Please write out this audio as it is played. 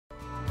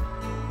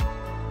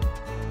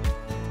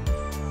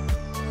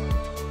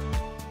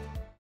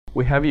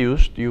We have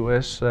used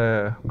U.S.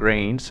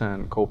 Grains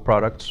and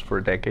co-products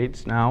for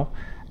decades now,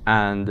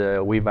 and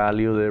we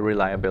value the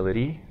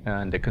reliability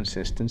and the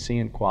consistency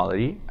and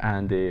quality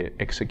and the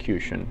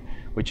execution,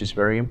 which is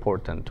very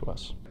important to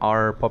us.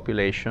 Our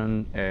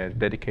population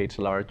dedicates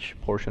a large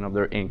portion of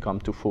their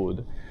income to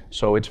food,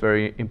 so it's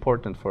very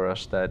important for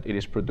us that it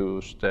is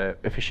produced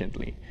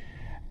efficiently.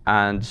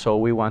 And so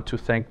we want to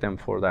thank them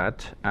for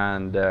that,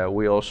 and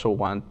we also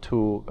want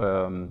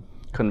to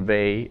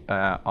convey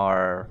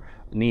our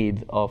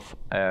need of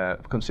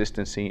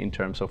consistency in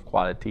terms of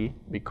quality,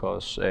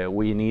 because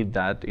we need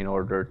that in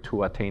order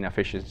to attain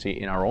efficiency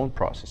in our own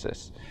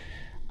processes.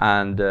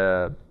 And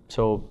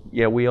so,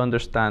 yeah, we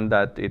understand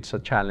that it's a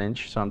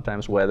challenge.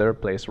 Sometimes weather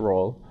plays a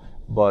role,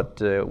 but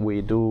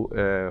we do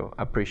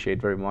appreciate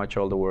very much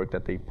all the work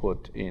that they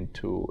put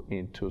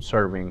into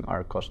serving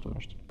our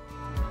customers.